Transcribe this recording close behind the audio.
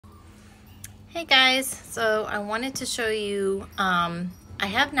Hey guys, so I wanted to show you, I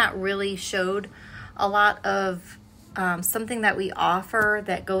have not really showed a lot of something that we offer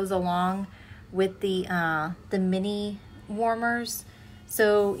that goes along with the mini warmers.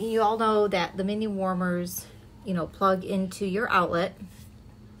 So you all know that the mini warmers, plug into your outlet,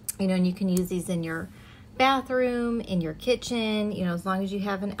 and you can use these in your bathroom, in your kitchen, as long as you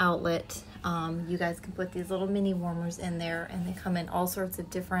have an outlet. You guys can put these little mini warmers in there, and they come in all sorts of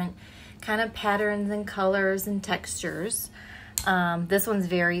different kind of patterns and colors and textures. This one's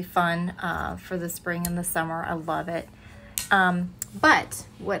very fun for the spring and the summer. I love it. But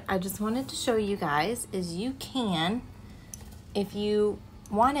what I just wanted to show you guys is you can, if you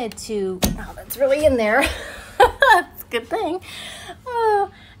wanted to, oh, that's really in there. That's a good thing.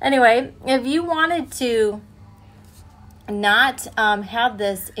 Anyway, if you wanted to not have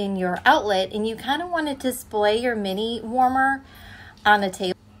this in your outlet and you kind of want to display your mini warmer on a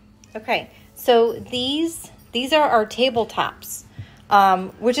table. Okay, so these are our tabletops,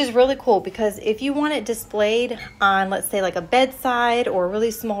 which is really cool because if you want it displayed on, let's say, like a bedside or a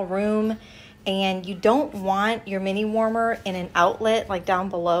really small room, and you don't want your mini warmer in an outlet like down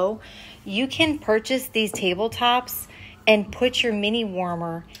below, you can purchase these tabletops and put your mini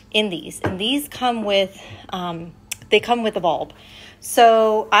warmer in these. And these come with, they come with a bulb.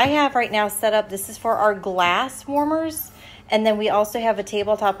 So I have right now set up, this is for our glass warmers. And then we also have a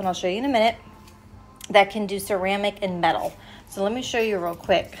tabletop, and I'll show you in a minute, that can do ceramic and metal. So let me show you real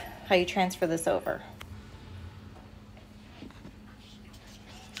quick how you transfer this over.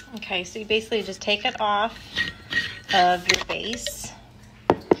 Okay, so you basically just take it off of your base.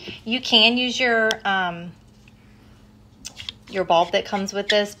 You can use your bulb that comes with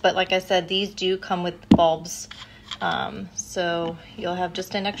this, but like I said, these do come with bulbs. So you'll have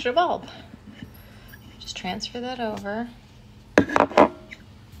just an extra bulb. Just transfer that over.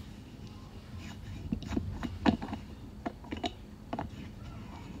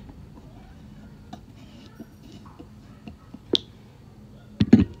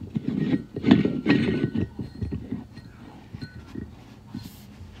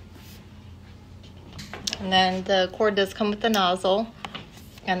 And then the cord does come with the nozzle,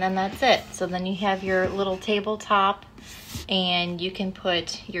 and then that's it. So then you have your little tabletop, and you can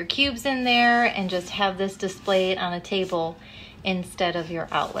put your cubes in there and just have this displayed on a table instead of your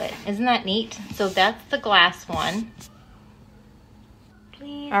outlet. Isn't that neat? So that's the glass one.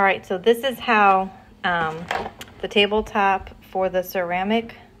 All right, so this is how the tabletop for the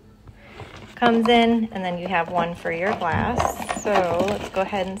ceramic comes in, and then you have one for your glass. So let's go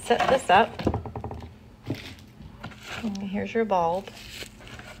ahead and set this up. And here's your bulb.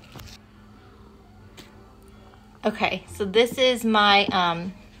 Okay, so this is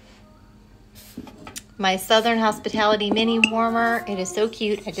my my Southern Hospitality mini warmer. It is so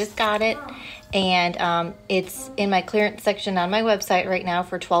cute. I just got it, and it's in my clearance section on my website right now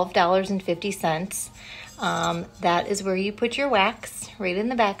for $12.50. That is where you put your wax, right in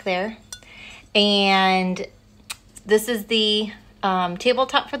the back there. And this is the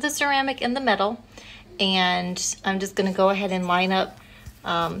tabletop for the ceramic and the metal. And I'm just going to go ahead and line up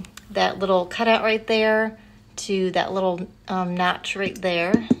that little cutout right there to that little notch right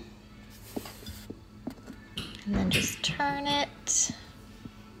there. And then just turn it.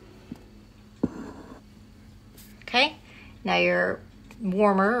 Okay, now your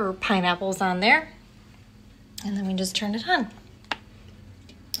warmer or pineapple's on there. And then we just turn it on.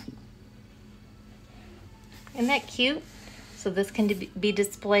 Isn't that cute? So this can be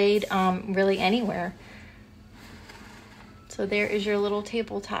displayed really anywhere. So there is your little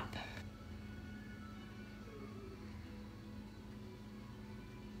tabletop.